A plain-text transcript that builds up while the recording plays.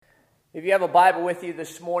If you have a Bible with you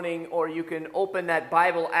this morning, or you can open that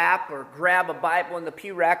Bible app or grab a Bible in the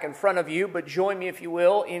pew rack in front of you, but join me, if you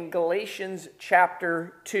will, in Galatians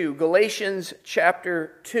chapter 2. Galatians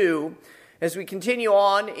chapter 2, as we continue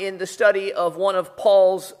on in the study of one of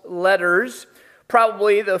Paul's letters,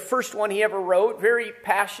 probably the first one he ever wrote, very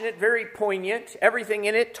passionate, very poignant. Everything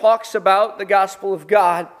in it talks about the gospel of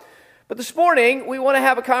God. But this morning, we want to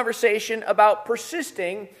have a conversation about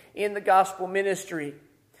persisting in the gospel ministry.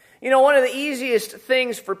 You know, one of the easiest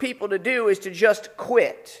things for people to do is to just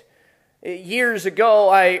quit. Years ago,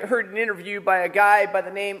 I heard an interview by a guy by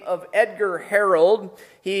the name of Edgar Harold.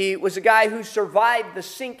 He was a guy who survived the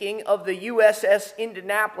sinking of the USS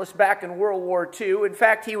Indianapolis back in World War II. In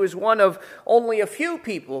fact, he was one of only a few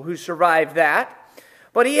people who survived that.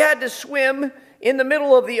 But he had to swim in the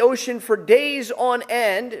middle of the ocean for days on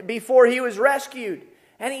end before he was rescued.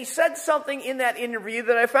 And he said something in that interview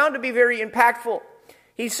that I found to be very impactful.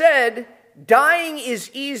 He said, "Dying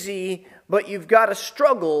is easy, but you've got to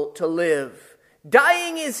struggle to live.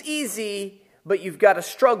 Dying is easy, but you've got to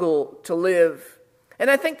struggle to live."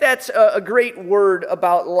 And I think that's a great word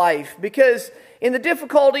about life, because in the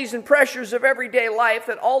difficulties and pressures of everyday life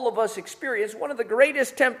that all of us experience, one of the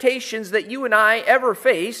greatest temptations that you and I ever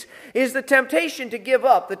face is the temptation to give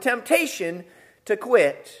up, the temptation to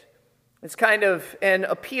quit. It's kind of an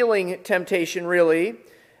appealing temptation, really.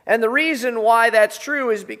 And the reason why that's true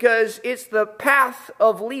is because it's the path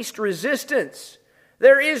of least resistance.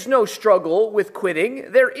 There is no struggle with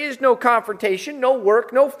quitting. There is no confrontation, no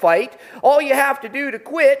work, no fight. All you have to do to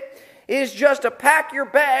quit is just to pack your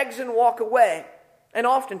bags and walk away. And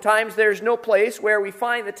oftentimes there's no place where we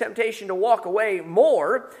find the temptation to walk away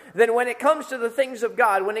more than when it comes to the things of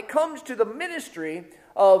God, when it comes to the ministry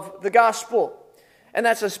of the gospel. And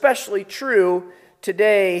that's especially true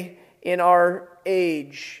today in our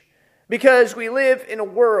age, because we live in a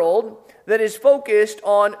world that is focused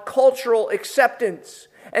on cultural acceptance,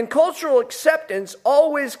 and cultural acceptance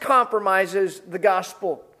always compromises the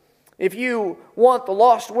gospel. If you want the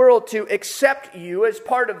lost world to accept you as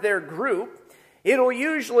part of their group, it'll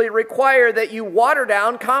usually require that you water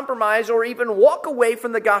down, compromise, or even walk away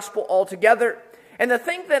from the gospel altogether. And the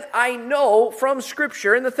thing that I know from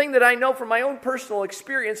Scripture, and the thing that I know from my own personal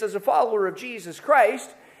experience as a follower of Jesus Christ,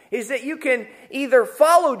 is that you can either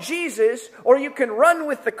follow Jesus or you can run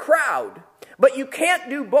with the crowd. But you can't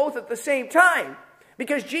do both at the same time,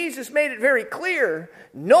 because Jesus made it very clear,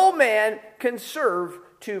 no man can serve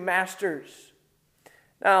two masters.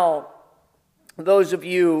 Now, those of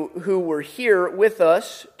you who were here with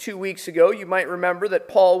us 2 weeks ago, you might remember that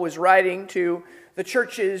Paul was writing to the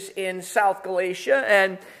churches in South Galatia,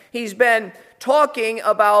 and he's been talking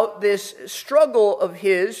about this struggle of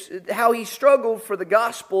his, how he struggled for the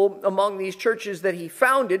gospel among these churches that he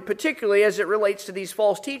founded, particularly as it relates to these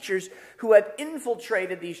false teachers who had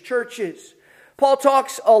infiltrated these churches. Paul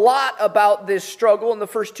talks a lot about this struggle in the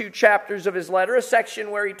first 2 chapters of his letter, a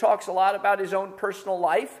section where he talks a lot about his own personal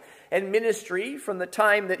life and ministry from the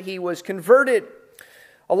time that he was converted.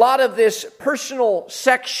 A lot of this personal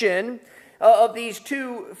section of these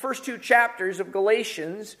first two chapters of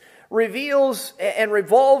Galatians reveals and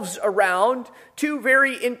revolves around 2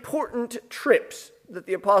 very important trips that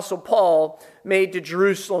the Apostle Paul made to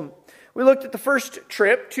Jerusalem. We looked at the first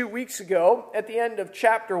trip 2 weeks ago at the end of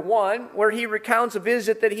chapter 1, where he recounts a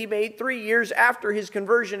visit that he made 3 years after his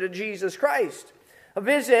conversion to Jesus Christ. A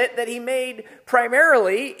visit that he made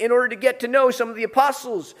primarily in order to get to know some of the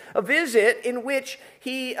apostles. A visit in which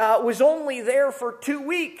he was only there for 2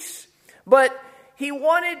 weeks. But he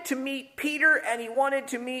wanted to meet Peter, and he wanted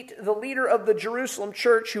to meet the leader of the Jerusalem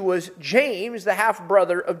church, who was James, the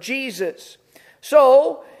half-brother of Jesus.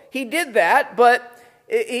 So he did that, but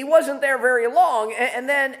he wasn't there very long. And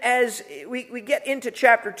then as we get into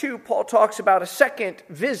chapter 2, Paul talks about a second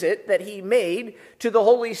visit that he made to the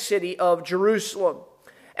holy city of Jerusalem.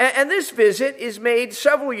 And this visit is made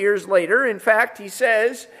several years later. In fact, he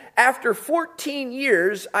says, after 14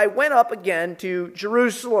 years, I went up again to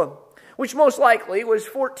Jerusalem, which most likely was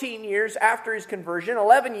 14 years after his conversion,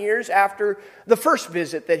 11 years after the first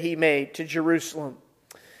visit that he made to Jerusalem.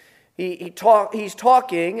 He's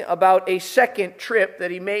talking about a second trip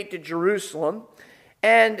that he made to Jerusalem,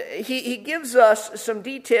 and he gives us some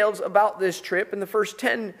details about this trip in the first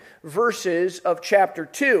 10 verses of chapter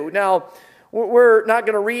 2. Now, we're not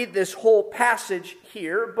going to read this whole passage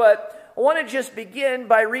here, but I want to just begin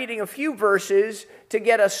by reading a few verses to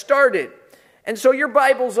get us started. And so your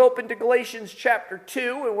Bible's open to Galatians chapter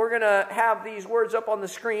 2, and we're going to have these words up on the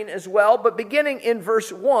screen as well. But beginning in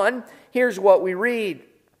verse 1, here's what we read.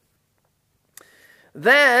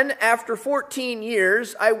 Then, after 14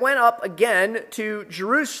 years, I went up again to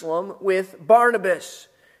Jerusalem with Barnabas,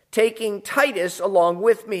 taking Titus along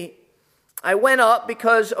with me. I went up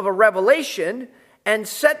because of a revelation and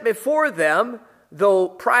set before them, though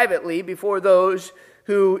privately before those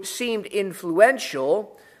who seemed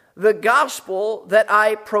influential, the gospel that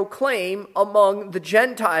I proclaim among the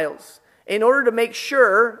Gentiles, in order to make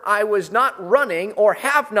sure I was not running or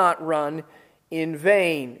have not run in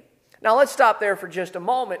vain. Now let's stop there for just a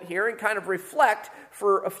moment here and kind of reflect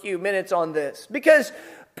for a few minutes on this. Because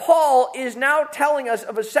Paul is now telling us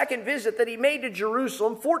of a second visit that he made to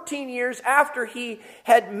Jerusalem 14 years after he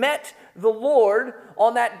had met the Lord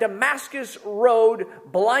on that Damascus Road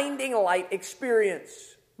blinding light experience.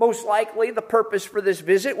 Most likely the purpose for this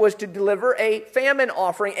visit was to deliver a famine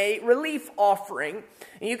offering, a relief offering.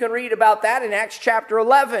 And you can read about that in Acts chapter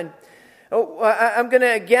 11. I'm going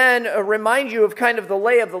to again remind you of kind of the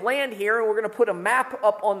lay of the land here, and we're going to put a map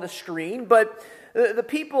up on the screen. But the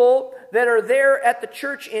people that are there at the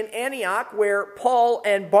church in Antioch, where Paul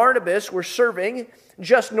and Barnabas were serving,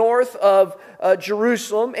 just north of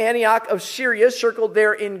Jerusalem, Antioch of Syria, circled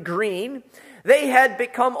there in green, they had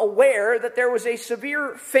become aware that there was a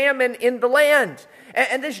severe famine in the land.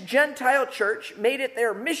 And this Gentile church made it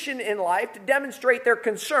their mission in life to demonstrate their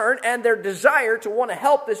concern and their desire to want to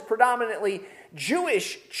help this predominantly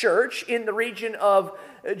Jewish church in the region of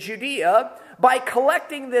Judea by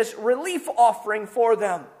collecting this relief offering for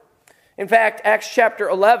them. In fact, Acts chapter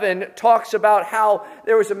 11 talks about how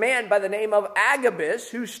there was a man by the name of Agabus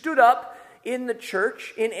who stood up in the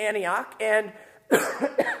church in Antioch and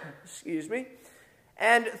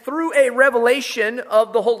and through a revelation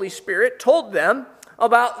of the Holy Spirit told them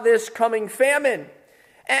about this coming famine.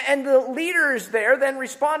 And the leaders there then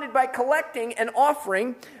responded by collecting an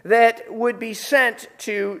offering that would be sent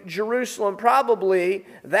to Jerusalem. Probably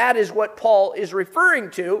that is what Paul is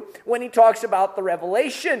referring to when he talks about the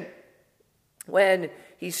revelation. When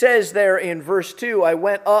he says there in verse 2, I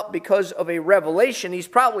went up because of a revelation, he's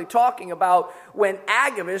probably talking about when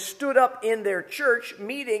Agabus stood up in their church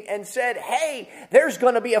meeting and said, hey, there's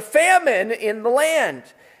going to be a famine in the land.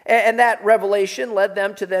 And that revelation led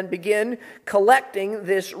them to then begin collecting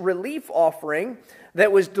this relief offering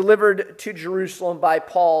that was delivered to Jerusalem by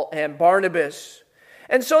Paul and Barnabas.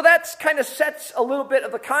 And so that's kind of sets a little bit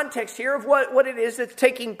of the context here of what it is that's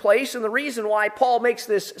taking place and the reason why Paul makes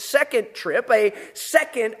this second trip, a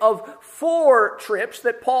second of 4 trips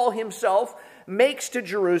that Paul himself makes to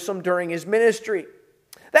Jerusalem during his ministry.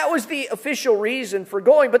 That was the official reason for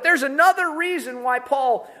going, but there's another reason why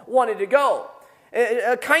Paul wanted to go.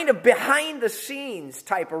 A kind of behind the scenes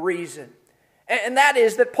type of reason. And that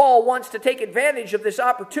is that Paul wants to take advantage of this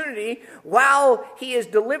opportunity while he is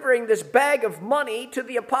delivering this bag of money to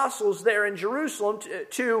the apostles there in Jerusalem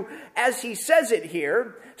to, as he says it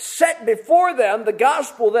here, set before them the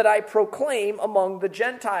gospel that I proclaim among the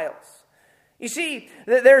Gentiles. You see,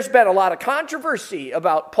 there's been a lot of controversy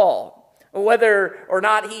about Paul, whether or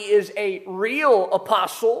not he is a real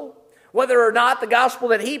apostle, whether or not the gospel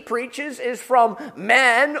that he preaches is from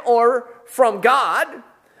man or from God,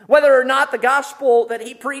 whether or not the gospel that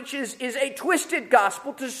he preaches is a twisted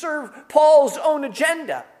gospel to serve Paul's own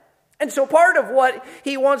agenda. And so part of what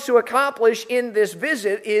he wants to accomplish in this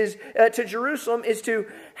visit is to Jerusalem is to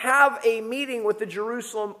have a meeting with the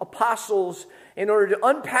Jerusalem apostles in order to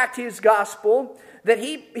unpack his gospel that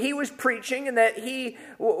he was preaching and that he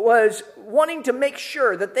was wanting to make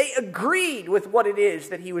sure that they agreed with what it is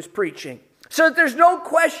that he was preaching. So that there's no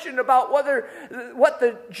question about whether what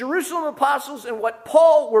the Jerusalem apostles and what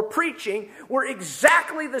Paul were preaching were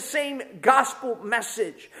exactly the same gospel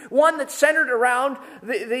message. One that centered around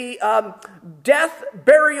the death,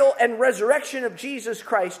 burial, and resurrection of Jesus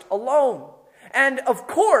Christ alone. And of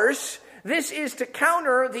course, this is to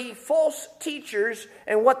counter the false teachers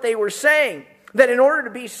and what they were saying. That in order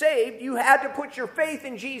to be saved, you had to put your faith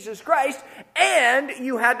in Jesus Christ and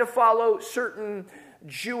you had to follow certain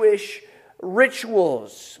Jewish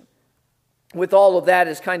rituals. With all of that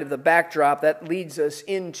as kind of the backdrop, that leads us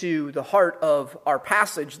into the heart of our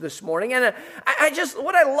passage this morning. And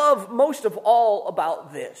what I love most of all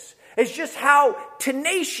about this is just how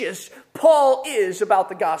tenacious Paul is about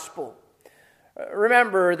the gospel.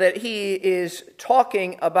 Remember that he is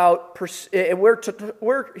talking about,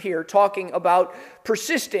 we're here talking about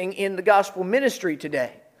persisting in the gospel ministry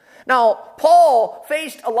today. Now, Paul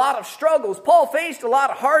faced a lot of struggles. Paul faced a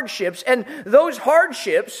lot of hardships, and those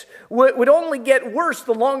hardships would only get worse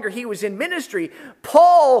the longer he was in ministry.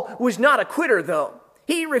 Paul was not a quitter, though.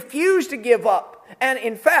 He refused to give up. And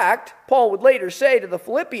in fact, Paul would later say to the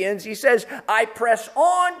Philippians, he says, I press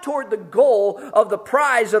on toward the goal of the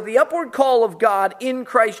prize of the upward call of God in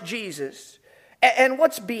Christ Jesus. And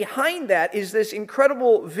what's behind that is this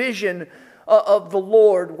incredible vision of the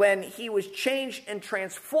Lord when he was changed and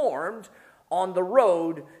transformed on the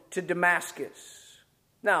road to Damascus.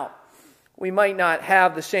 Now, we might not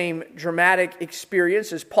have the same dramatic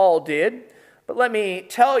experience as Paul did, but let me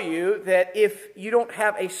tell you that if you don't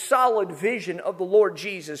have a solid vision of the Lord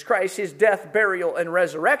Jesus Christ, his death, burial, and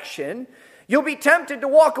resurrection, you'll be tempted to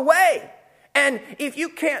walk away. And if you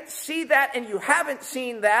can't see that and you haven't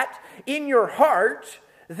seen that in your heart,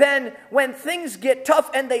 then when things get tough,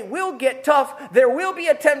 and they will get tough, there will be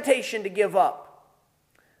a temptation to give up.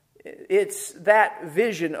 It's that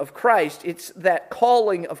vision of Christ, it's that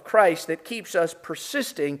calling of Christ that keeps us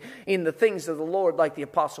persisting in the things of the Lord like the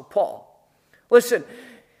Apostle Paul. Listen,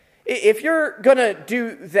 if you're going to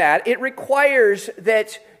do that, it requires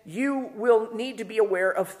that you will need to be aware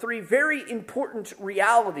of three very important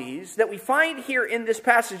realities that we find here in this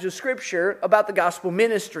passage of Scripture about the gospel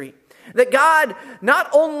ministry. That God not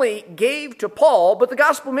only gave to Paul, but the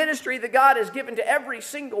gospel ministry that God has given to every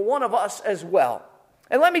single one of us as well.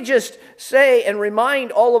 And let me just say and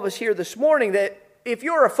remind all of us here this morning that if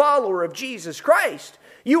you're a follower of Jesus Christ,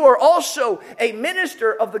 you are also a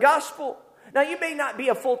minister of the gospel. Now, you may not be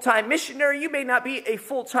a full-time missionary, you may not be a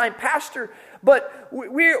full-time pastor, but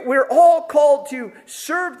we're all called to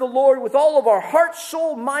serve the Lord with all of our heart,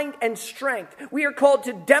 soul, mind, and strength. We are called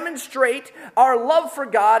to demonstrate our love for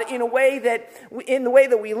God in the way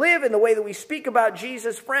that we live, in the way that we speak about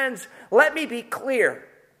Jesus. Friends, let me be clear.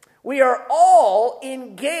 We are all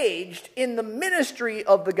engaged in the ministry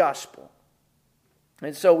of the gospel.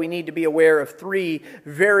 And so we need to be aware of three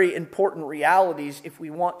very important realities if we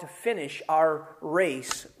want to finish our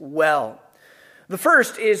race well. The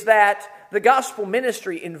first is that the gospel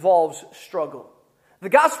ministry involves struggle. The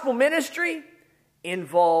gospel ministry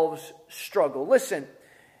involves struggle. Listen,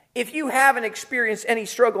 if you haven't experienced any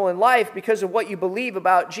struggle in life because of what you believe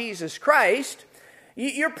about Jesus Christ,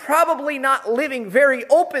 you're probably not living very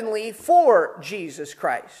openly for Jesus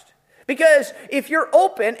Christ. Because if you're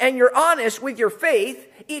open and you're honest with your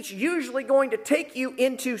faith, it's usually going to take you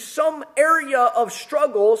into some area of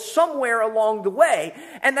struggle somewhere along the way.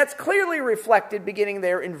 And that's clearly reflected beginning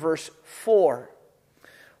there in verse 4.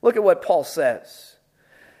 Look at what Paul says.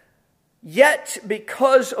 Yet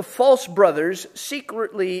because of false brothers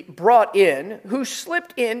secretly brought in, who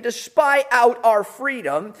slipped in to spy out our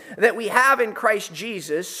freedom that we have in Christ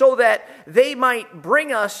Jesus, so that they might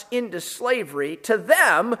bring us into slavery, to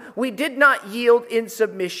them we did not yield in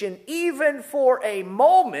submission even for a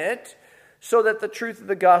moment, so that the truth of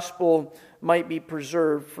the gospel might be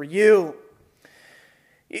preserved for you.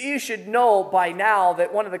 You should know by now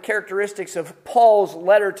that one of the characteristics of Paul's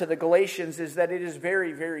letter to the Galatians is that it is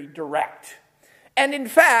very, very direct. And in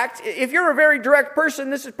fact, if you're a very direct person,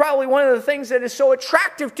 this is probably one of the things that is so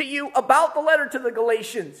attractive to you about the letter to the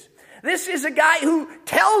Galatians. This is a guy who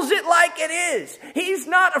tells it like it is. He's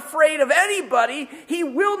not afraid of anybody. He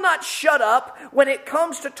will not shut up when it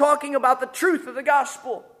comes to talking about the truth of the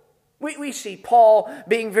gospel. We see Paul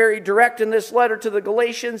being very direct in this letter to the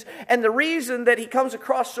Galatians, and the reason that he comes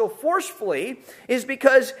across so forcefully is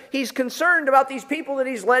because he's concerned about these people that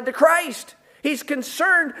he's led to Christ. He's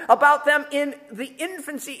concerned about them in the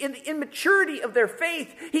infancy, in the immaturity of their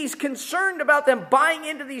faith. He's concerned about them buying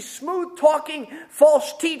into these smooth-talking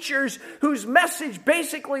false teachers whose message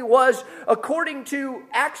basically was, according to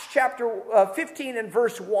Acts chapter 15 and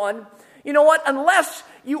verse 1, you know what? Unless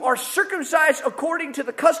you are circumcised according to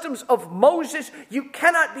the customs of Moses, you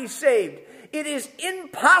cannot be saved. It is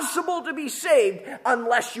impossible to be saved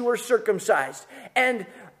unless you are circumcised. And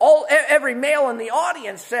every male in the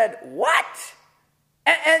audience said, "What?"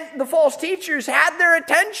 And the false teachers had their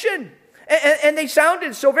attention. And they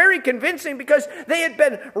sounded so very convincing because they had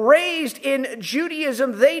been raised in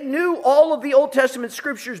Judaism. They knew all of the Old Testament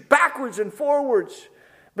scriptures backwards and forwards.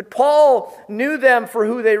 But Paul knew them for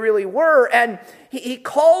who they really were, and he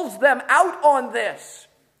calls them out on this.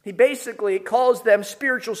 He basically calls them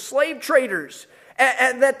spiritual slave traders,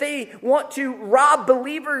 and that they want to rob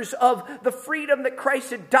believers of the freedom that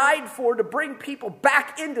Christ had died for to bring people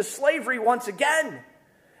back into slavery once again.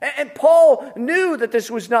 And Paul knew that this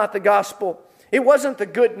was not the gospel. It wasn't the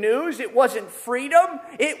good news. It wasn't freedom.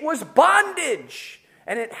 It was bondage.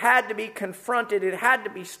 And it had to be confronted. It had to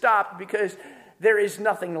be stopped because there is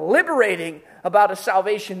nothing liberating about a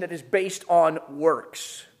salvation that is based on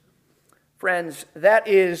works. Friends, that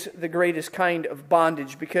is the greatest kind of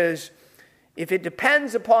bondage, because if it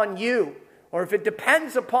depends upon you or if it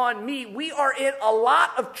depends upon me, we are in a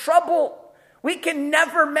lot of trouble. We can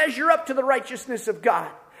never measure up to the righteousness of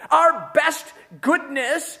God. Our best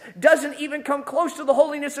goodness doesn't even come close to the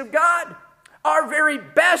holiness of God. Our very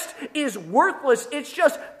best is worthless. It's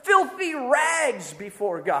just filthy rags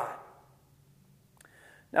before God.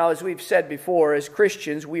 Now, as we've said before, as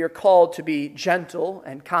Christians, we are called to be gentle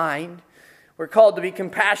and kind. We're called to be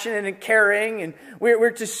compassionate and caring, and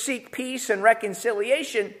we're to seek peace and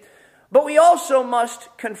reconciliation. But we also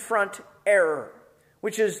must confront error,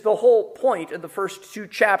 which is the whole point of the first 2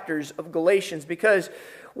 chapters of Galatians, because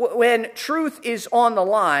when truth is on the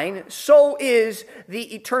line, so is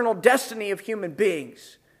the eternal destiny of human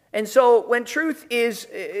beings. And so when truth is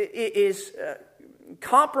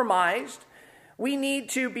compromised, we need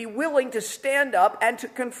to be willing to stand up and to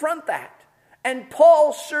confront that. And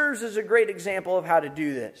Paul serves as a great example of how to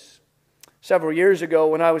do this. Several years ago,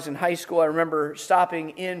 when I was in high school, I remember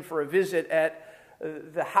stopping in for a visit at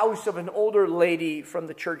the house of an older lady from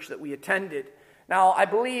the church that we attended. Now, I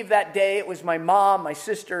believe that day it was my mom, my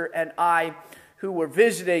sister, and I who were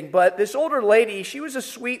visiting. But this older lady, she was a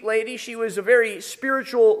sweet lady. She was a very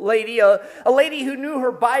spiritual lady, a lady who knew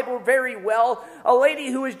her Bible very well, a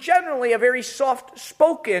lady who was generally a very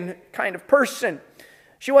soft-spoken kind of person.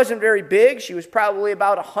 She wasn't very big. She was probably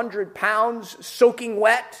about 100 pounds, soaking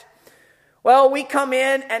wet. Well, we come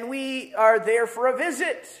in and we are there for a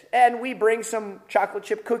visit, and we bring some chocolate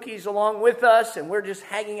chip cookies along with us, and we're just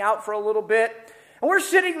hanging out for a little bit. And we're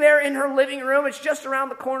sitting there in her living room. It's just around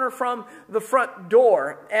the corner from the front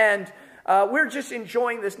door, and we're just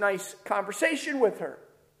enjoying this nice conversation with her.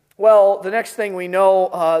 Well, the next thing we know,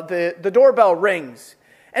 the doorbell rings.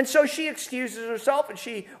 And so she excuses herself and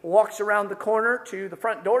she walks around the corner to the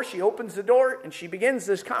front door. She opens the door and she begins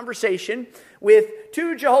this conversation with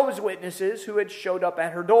 2 Jehovah's Witnesses who had showed up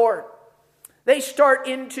at her door. They start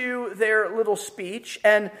into their little speech,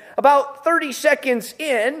 and about 30 seconds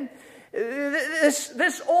in,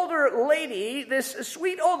 this older lady, this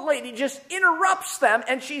sweet old lady, just interrupts them,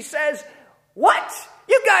 and she says, "What?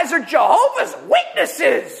 You guys are Jehovah's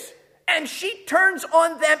Witnesses!" And she turns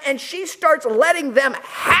on them and she starts letting them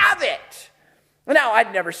have it. Now,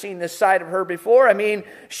 I'd never seen this side of her before. I mean,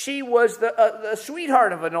 she was the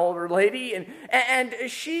sweetheart of an older lady, and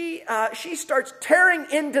she starts tearing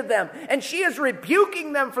into them, and she is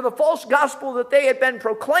rebuking them for the false gospel that they had been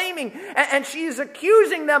proclaiming, and she is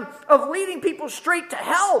accusing them of leading people straight to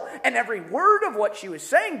hell. And every word of what she was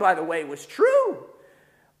saying, by the way, was true.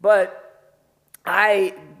 But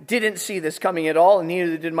I didn't see this coming at all, and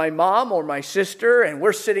neither did my mom or my sister, and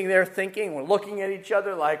we're sitting there thinking, we're looking at each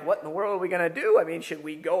other like, what in the world are we going to do? I mean, should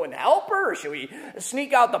we go and help her, or should we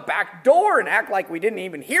sneak out the back door and act like we didn't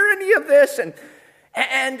even hear any of this?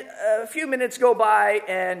 And a few minutes go by,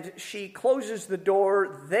 and she closes the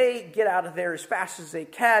door. They get out of there as fast as they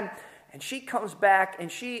can, and she comes back,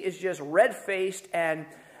 and she is just red-faced and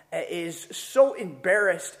is so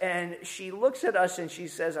embarrassed, and she looks at us and she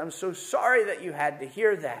says, "I'm so sorry that you had to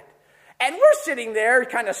hear that." And we're sitting there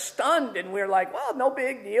kind of stunned, and we're like, well, no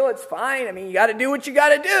big deal, it's fine. I mean, you got to do what you got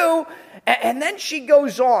to do. And then she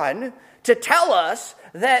goes on to tell us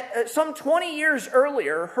that some 20 years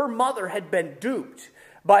earlier, her mother had been duped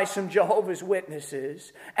by some Jehovah's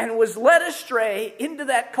Witnesses and was led astray into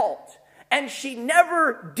that cult. And she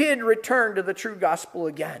never did return to the true gospel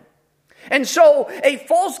again. And so a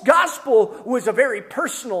false gospel was a very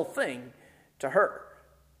personal thing to her.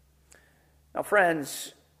 Now,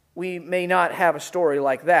 friends, we may not have a story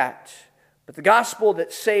like that, but the gospel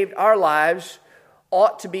that saved our lives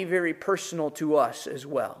ought to be very personal to us as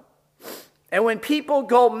well. And when people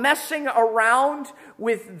go messing around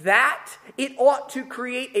with that, it ought to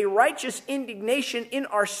create a righteous indignation in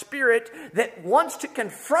our spirit that wants to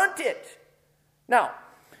confront it. Now,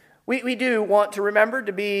 we do want to remember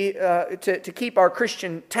to be to keep our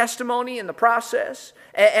Christian testimony in the process,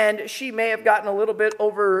 and she may have gotten a little bit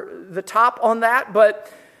over the top on that, but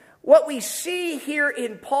what we see here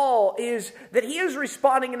in Paul is that he is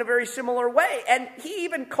responding in a very similar way, and he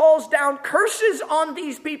even calls down curses on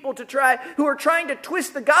these people who are trying to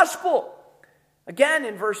twist the gospel. Again,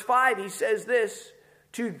 in verse 5, he says this: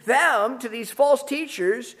 "To them, to these false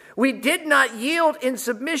teachers, we did not yield in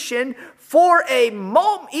submission for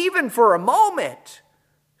even for a moment,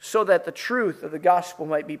 so that the truth of the gospel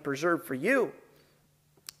might be preserved for you."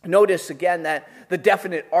 Notice again that the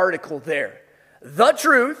definite article there. The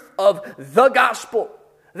truth of the gospel.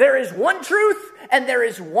 There is one truth and there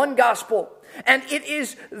is one gospel. And it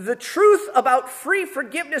is the truth about free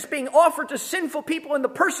forgiveness being offered to sinful people in the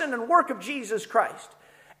person and work of Jesus Christ.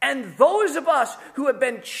 And those of us who have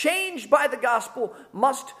been changed by the gospel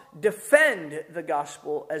must defend the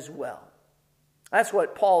gospel as well. That's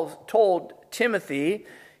what Paul told Timothy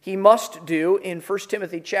he must do in 1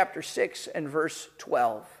 Timothy chapter 6 and verse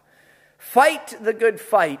 12. Fight the good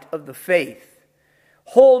fight of the faith.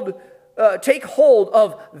 Take hold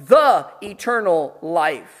of the eternal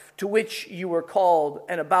life to which you were called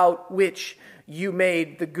and about which you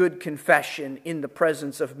made the good confession in the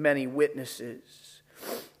presence of many witnesses.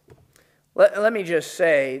 Let me just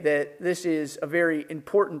say that this is a very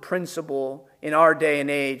important principle in our day and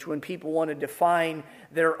age when people want to define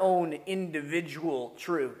their own individual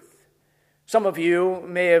truth. Some of you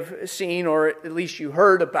may have seen, or at least you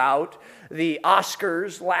heard about, the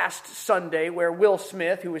Oscars last Sunday where Will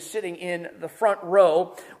Smith, who was sitting in the front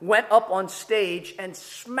row, went up on stage and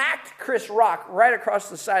smacked Chris Rock right across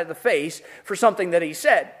the side of the face for something that he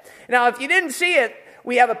said. Now, if you didn't see it,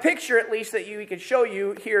 we have a picture at least that we can show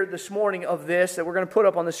you here this morning of this that we're going to put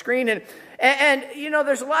up on the screen. And you know,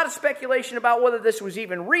 there's a lot of speculation about whether this was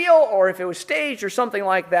even real or if it was staged or something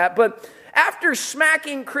like that. But after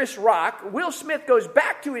smacking Chris Rock, Will Smith goes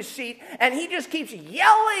back to his seat and he just keeps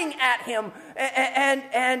yelling at him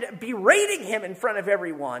and berating him in front of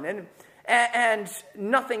everyone. And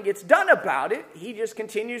nothing gets done about it. He just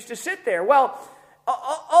continues to sit there. Well,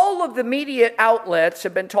 all of the media outlets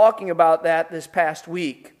have been talking about that this past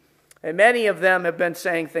week. And many of them have been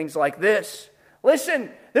saying things like this.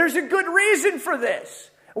 Listen, there's a good reason for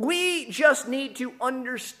this. We just need to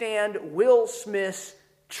understand Will Smith's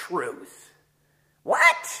truth.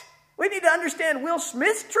 What? We need to understand Will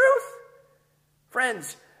Smith's truth?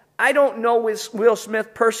 Friends, I don't know Will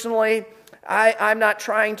Smith personally. I'm not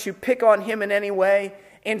trying to pick on him in any way.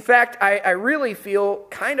 In fact, I really feel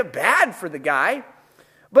kind of bad for the guy.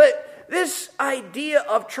 But this idea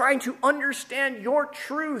of trying to understand your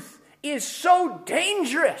truth is so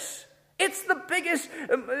dangerous. It's the biggest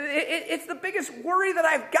worry that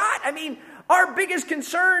I've got. I mean, our biggest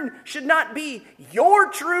concern should not be your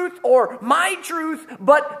truth or my truth,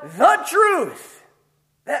 but the truth.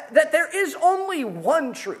 That there is only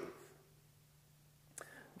one truth.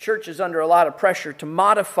 The church is under a lot of pressure to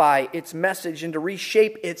modify its message and to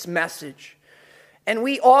reshape its message. And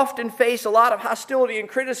we often face a lot of hostility and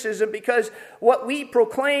criticism because what we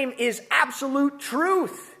proclaim is absolute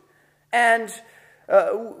truth. And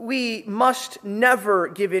we must never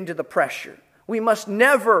give in to the pressure. We must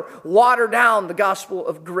never water down the gospel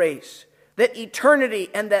of grace. That eternity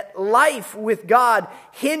and that life with God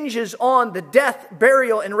hinges on the death,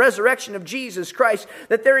 burial, and resurrection of Jesus Christ.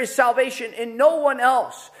 That there is salvation in no one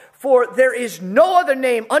else. For there is no other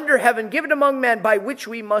name under heaven given among men by which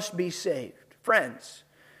we must be saved. Friends,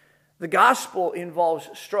 the gospel involves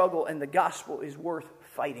struggle and the gospel is worth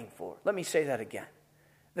fighting for. Let me say that again.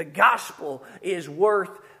 The gospel is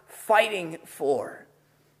worth fighting for.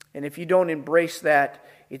 And if you don't embrace that,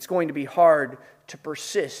 it's going to be hard to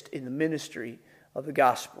persist in the ministry of the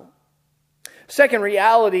gospel. Second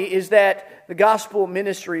reality is that the gospel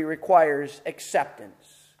ministry requires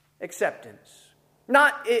acceptance. Acceptance.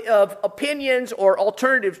 Not of opinions or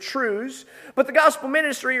alternative truths, but the gospel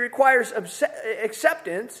ministry requires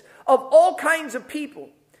acceptance of all kinds of people.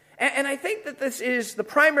 And I think that this is the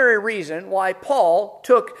primary reason why Paul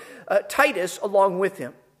took Titus along with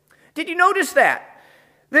him. Did you notice that?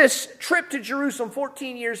 This trip to Jerusalem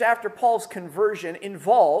 14 years after Paul's conversion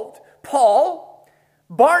involved Paul,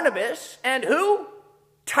 Barnabas, and who?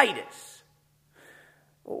 Titus.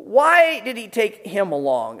 Why did he take him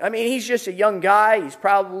along? I mean, he's just a young guy. He's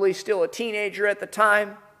probably still a teenager at the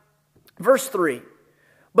time. Verse 3.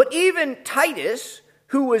 But even Titus,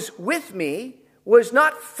 who was with me, was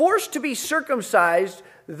not forced to be circumcised,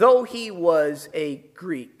 though he was a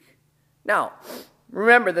Greek. Now,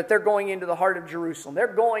 remember that they're going into the heart of Jerusalem.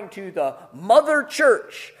 They're going to the mother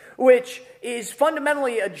church, which is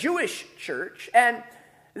fundamentally a Jewish church, and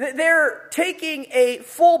they're taking a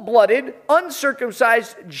full-blooded,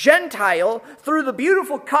 uncircumcised Gentile through the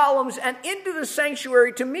beautiful columns and into the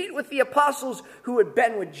sanctuary to meet with the apostles who had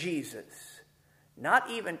been with Jesus. Not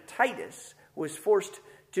even Titus was forced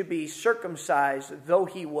to be circumcised, though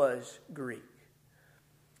he was Greek.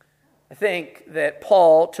 I think that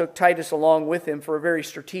Paul took Titus along with him for a very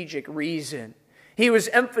strategic reason. He was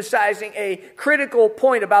emphasizing a critical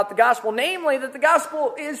point about the gospel, namely that the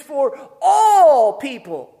gospel is for all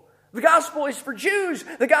people. The gospel is for Jews,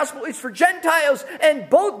 the gospel is for Gentiles, and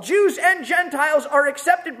both Jews and Gentiles are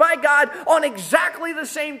accepted by God on exactly the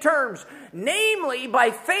same terms, namely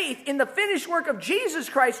by faith in the finished work of Jesus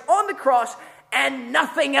Christ on the cross and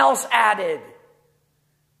nothing else added.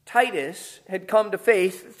 Titus had come to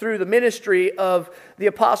faith through the ministry of the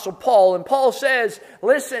Apostle Paul, and Paul says,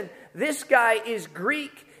 listen, this guy is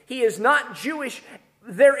Greek. He is not Jewish.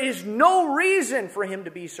 There is no reason for him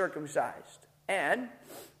to be circumcised. And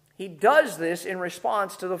he does this in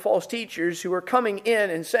response to the false teachers who are coming in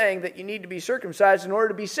and saying that you need to be circumcised in order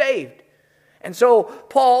to be saved. And so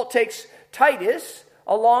Paul takes Titus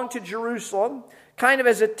along to Jerusalem kind of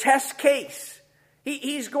as a test case.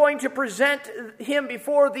 He's going to present him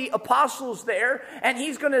before the apostles there, and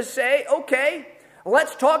he's going to say, okay,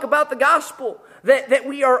 let's talk about the gospel that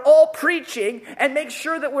we are all preaching and make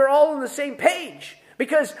sure that we're all on the same page.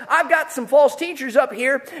 Because I've got some false teachers up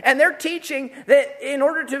here, and they're teaching that in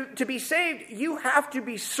order to be saved, you have to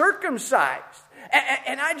be circumcised.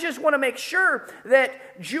 And I just want to make sure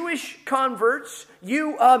that Jewish converts,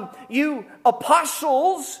 you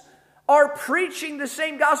apostles, are preaching the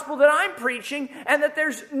same gospel that I'm preaching, and that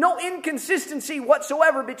there's no inconsistency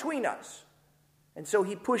whatsoever between us. And so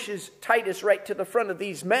he pushes Titus right to the front of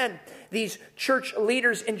these men, these church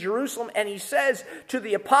leaders in Jerusalem, and he says to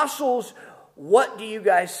the apostles, what do you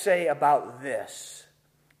guys say about this?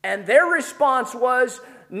 And their response was,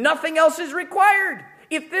 nothing else is required.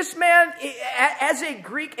 If this man, as a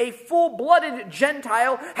Greek, a full-blooded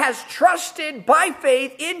Gentile, has trusted by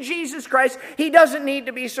faith in Jesus Christ, he doesn't need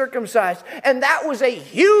to be circumcised. And that was a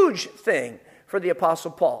huge thing for the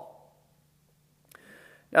Apostle Paul.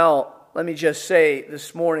 Now, let me just say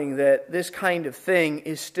this morning that this kind of thing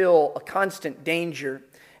is still a constant danger.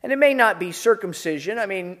 And it may not be circumcision. I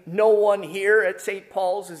mean, no one here at St.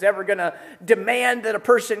 Paul's is ever going to demand that a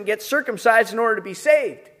person get circumcised in order to be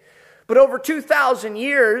saved. But over 2,000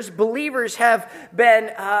 years, believers have been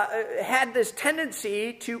had this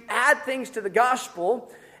tendency to add things to the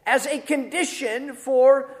gospel as a condition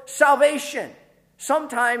for salvation.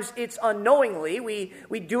 Sometimes it's unknowingly.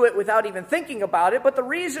 We do it without even thinking about it. But the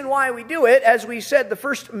reason why we do it, as we said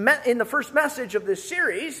in the first message of this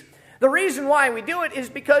series, the reason why we do it is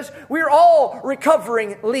because we're all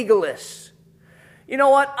recovering legalists. You know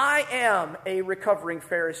what? I am a recovering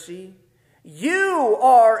Pharisee. You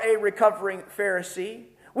are a recovering Pharisee.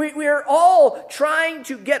 We are all trying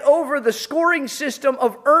to get over the scoring system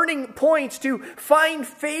of earning points to find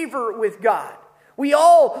favor with God. We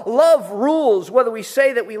all love rules, whether we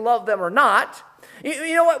say that we love them or not.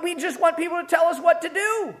 You know what? We just want people to tell us what to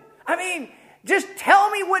do. I mean, just tell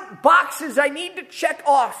me what boxes I need to check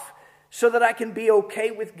off so that I can be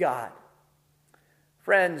okay with God.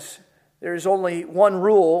 Friends, there's only one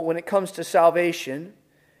rule when it comes to salvation.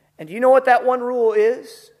 And do you know what that one rule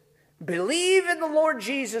is? Believe in the Lord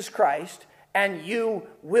Jesus Christ and you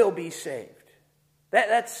will be saved.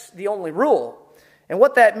 That's the only rule. And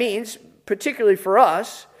what that means, particularly for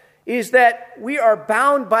us, is that we are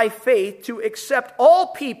bound by faith to accept all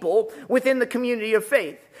people within the community of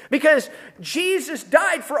faith. Because Jesus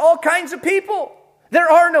died for all kinds of people. There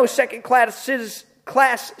are no second-class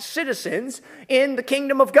citizens in the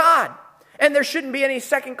kingdom of God. And there shouldn't be any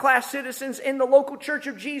second-class citizens in the local church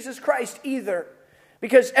of Jesus Christ either.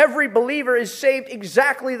 Because every believer is saved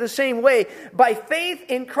exactly the same way. By faith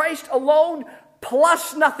in Christ alone,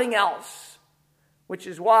 plus nothing else. Which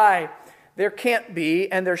is why there can't be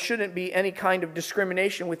and there shouldn't be any kind of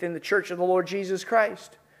discrimination within the church of the Lord Jesus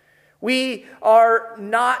Christ. We are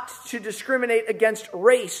not to discriminate against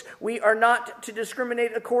race. We are not to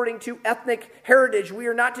discriminate according to ethnic heritage. We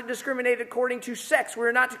are not to discriminate according to sex. We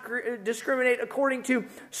are not to discriminate according to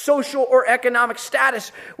social or economic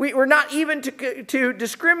status. We're not even to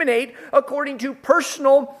discriminate according to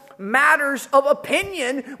personal matters of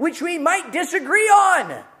opinion, which we might disagree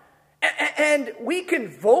on. And we can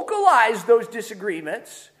vocalize those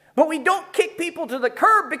disagreements, but we don't kick people to the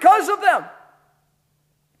curb because of them.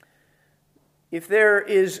 If there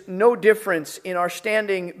is no difference in our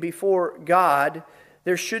standing before God,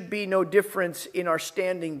 there should be no difference in our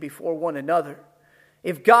standing before one another.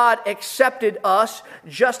 If God accepted us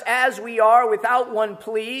just as we are without one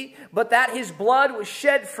plea, but that His blood was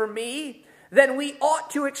shed for me, then we ought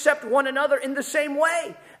to accept one another in the same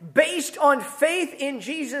way, based on faith in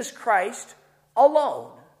Jesus Christ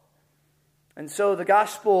alone. And so the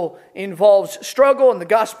gospel involves struggle, and the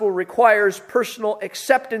gospel requires personal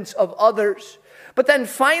acceptance of others. But then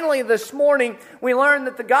finally this morning, we learn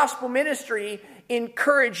that the gospel ministry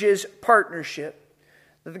encourages partnership.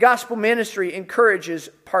 That the gospel ministry encourages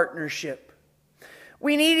partnership.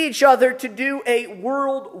 We need each other to do a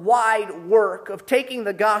worldwide work of taking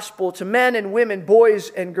the gospel to men and women, boys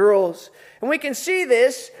and girls. And we can see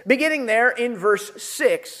this beginning there in verse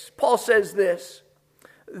 6. Paul says this: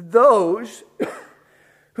 those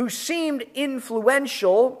who seemed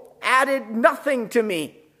influential added nothing to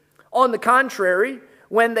me. On the contrary,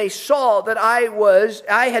 when they saw that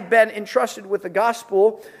I had been entrusted with the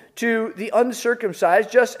gospel to the uncircumcised,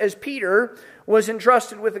 just as Peter was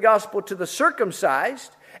entrusted with the gospel to the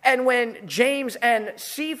circumcised, And when James and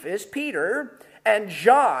Cephas, Peter and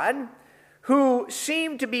John, who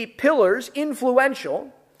seemed to be pillars,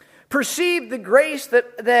 influential, perceived the grace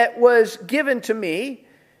that was given to me,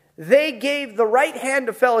 they gave the right hand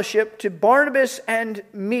of fellowship to Barnabas and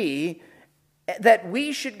me, that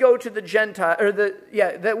we should go to the Gentiles,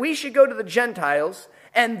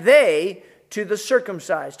 and they to the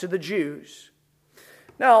circumcised, to the Jews.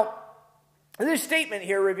 Now, this statement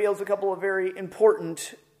here reveals a couple of very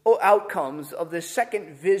important outcomes of this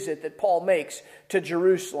second visit that Paul makes to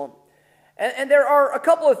Jerusalem. And there are a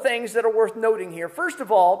couple of things that are worth noting here. First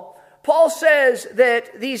of all, Paul says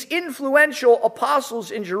that these influential apostles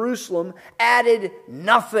in Jerusalem added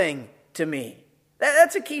nothing to me.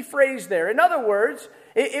 That's a key phrase there. In other words,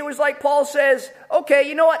 it was like Paul says, okay,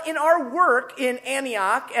 you know what? In our work in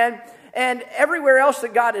Antioch and everywhere else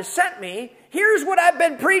that God has sent me, here's what I've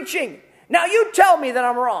been preaching. Now you tell me that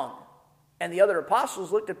I'm wrong. And the other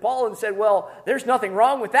apostles looked at Paul and said, well, there's nothing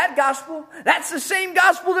wrong with that gospel. That's the same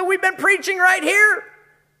gospel that we've been preaching right here.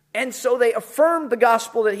 And so they affirmed the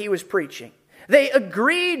gospel that he was preaching. They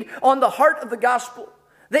agreed on the heart of the gospel.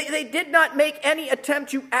 They did not make any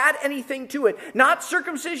attempt to add anything to it. Not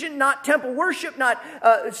circumcision, not temple worship, not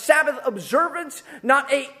Sabbath observance,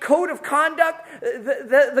 not a code of conduct.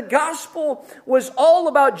 The gospel was all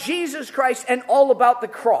about Jesus Christ and all about the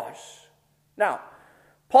cross. Now,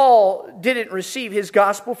 Paul didn't receive his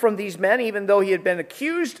gospel from these men, even though he had been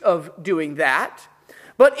accused of doing that.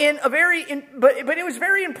 But it was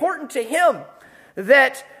very important to him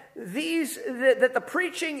that the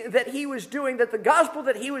preaching that he was doing, that the gospel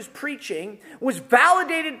that he was preaching was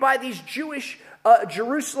validated by these Jewish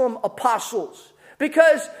Jerusalem apostles,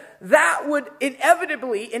 because that would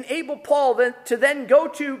inevitably enable Paul to then go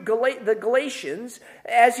to the Galatians,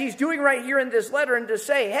 as he's doing right here in this letter, and to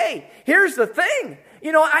say, hey, here's the thing.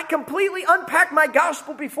 You know, I completely unpacked my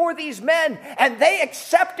gospel before these men, and they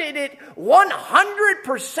accepted it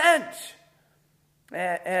 100%.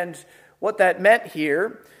 And what that meant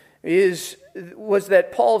here was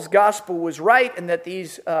that Paul's gospel was right, and that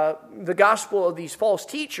the gospel of these false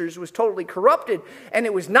teachers was totally corrupted, and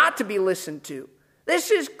it was not to be listened to.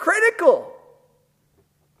 This is critical.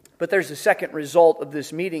 But there's a second result of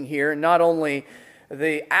this meeting here, and not only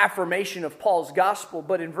the affirmation of Paul's gospel,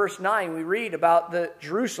 but in verse 9 we read about the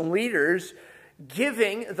Jerusalem leaders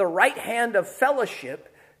giving the right hand of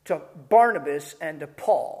fellowship to Barnabas and to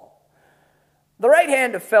Paul. The right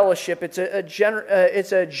hand of fellowship, it's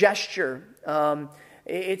a gesture.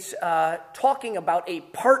 It's talking about a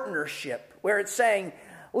partnership, where it's saying,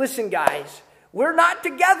 listen guys, we're not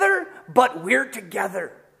together, but we're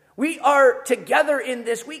together. We are together in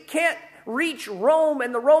this. We can't reach Rome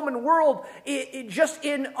and the Roman world just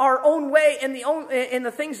in our own way, in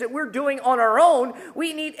the things that we're doing on our own.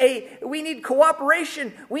 We need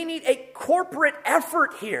cooperation. We need a corporate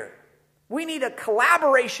effort here. We need a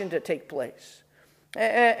collaboration to take place.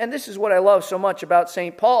 And this is what I love so much about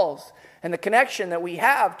St. Paul's and the connection that we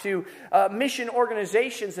have to mission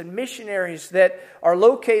organizations and missionaries that are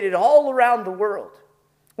located all around the world.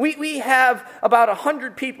 We have about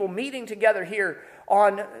 100 people meeting together here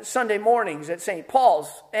on Sunday mornings at St.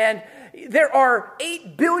 Paul's, and there are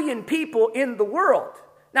 8 billion people in the world.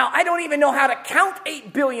 Now, I don't even know how to count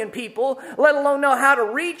 8 billion people, let alone know how to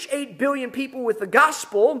reach 8 billion people with the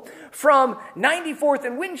gospel from 94th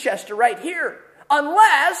and Winchester right here,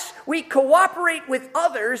 unless we cooperate with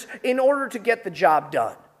others in order to get the job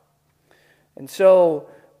done. And so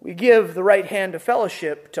we give the right hand of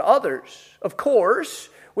fellowship to others, of course,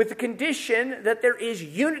 with the condition that there is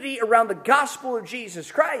unity around the gospel of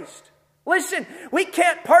Jesus Christ. Listen, we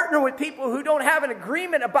can't partner with people who don't have an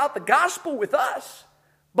agreement about the gospel with us.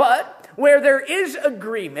 But where there is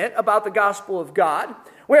agreement about the gospel of God,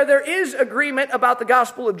 where there is agreement about the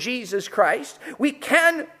gospel of Jesus Christ, we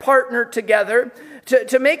can partner together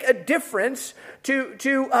to make a difference, to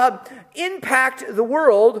impact the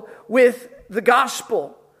world with the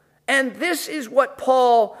gospel. And this is what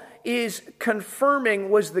Paul is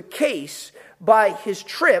confirming was the case by his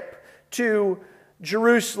trip to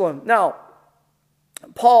Jerusalem. Now,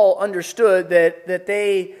 Paul understood that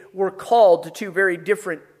they were called to two very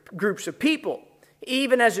different groups of people.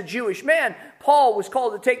 Even as a Jewish man, Paul was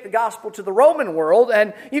called to take the gospel to the Roman world,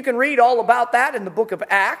 and you can read all about that in the book of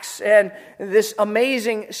Acts and this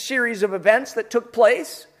amazing series of events that took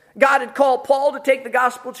place. God had called Paul to take the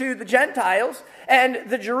gospel to the Gentiles, and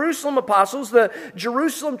the Jerusalem apostles, the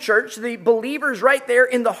Jerusalem church, the believers right there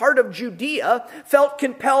in the heart of Judea, felt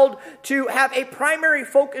compelled to have a primary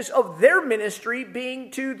focus of their ministry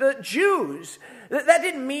being to the Jews. That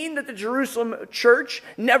didn't mean that the Jerusalem church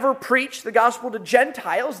never preached the gospel to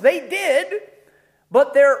Gentiles. They did.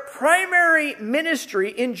 but their primary ministry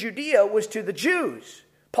in Judea was to the Jews.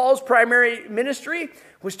 Paul's primary ministry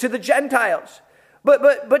was to the Gentiles.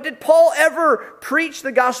 But did Paul ever preach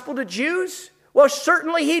the gospel to Jews? Well,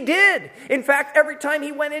 certainly he did. In fact, every time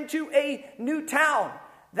he went into a new town,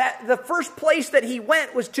 that the first place that he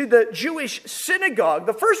went was to the Jewish synagogue,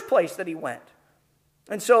 the first place that he went.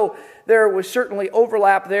 And so there was certainly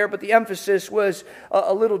overlap there, but the emphasis was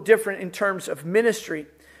a little different in terms of ministry,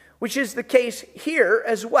 which is the case here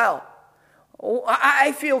as well.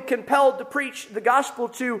 I feel compelled to preach the gospel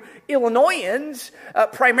to Illinoisans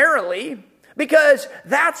primarily because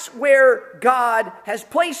that's where God has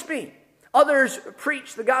placed me. Others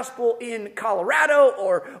preach the gospel in Colorado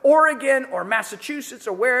or Oregon or Massachusetts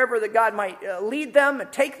or wherever that God might lead them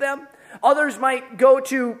and take them. Others might go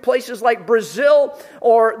to places like Brazil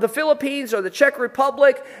or the Philippines or the Czech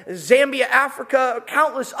Republic, Zambia, Africa,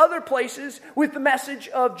 countless other places with the message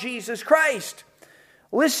of Jesus Christ.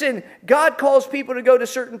 Listen, God calls people to go to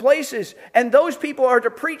certain places, and those people are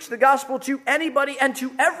to preach the gospel to anybody and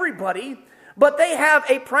to everybody, but they have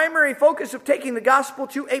a primary focus of taking the gospel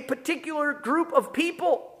to a particular group of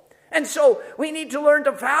people. And so we need to learn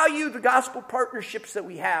to value the gospel partnerships that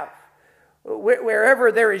we have,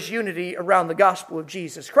 wherever there is unity around the gospel of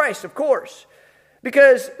Jesus Christ, of course.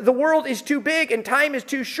 Because the world is too big and time is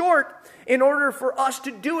too short in order for us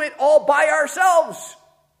to do it all by ourselves.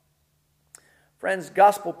 Friends,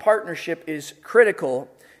 gospel partnership is critical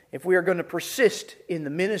if we are going to persist in the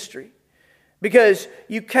ministry. Because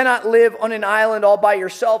you cannot live on an island all by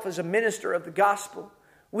yourself as a minister of the gospel.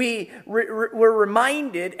 We're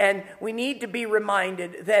reminded, and we need to be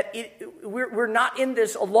reminded, that we're not in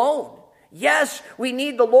this alone. Yes, we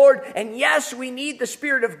need the Lord, and yes, we need the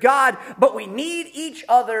Spirit of God, but we need each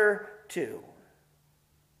other too.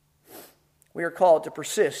 We are called to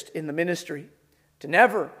persist in the ministry, to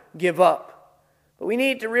never give up. But we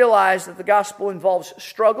need to realize that the gospel involves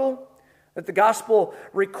struggle, that the gospel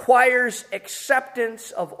requires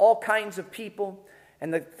acceptance of all kinds of people,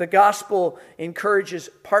 and that the gospel encourages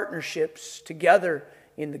partnerships together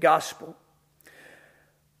in the gospel.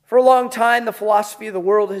 For a long time, the philosophy of the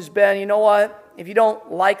world has been, you know what? If you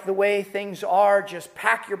don't like the way things are, just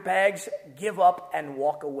pack your bags, give up, and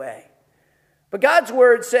walk away. But God's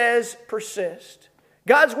word says persist.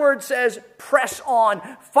 God's word says press on.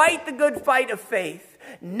 Fight the good fight of faith.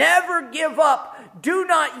 Never give up. Do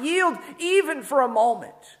not yield even for a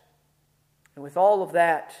moment. And with all of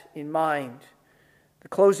that in mind, the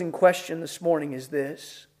closing question this morning is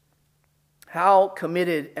this: how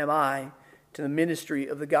committed am I to the ministry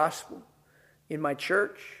of the gospel in my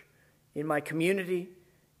church, in my community,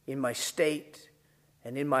 in my state,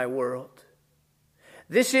 and in my world?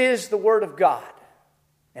 This is the word of God,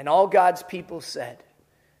 and all God's people said,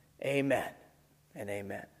 amen and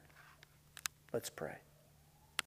amen. Let's pray.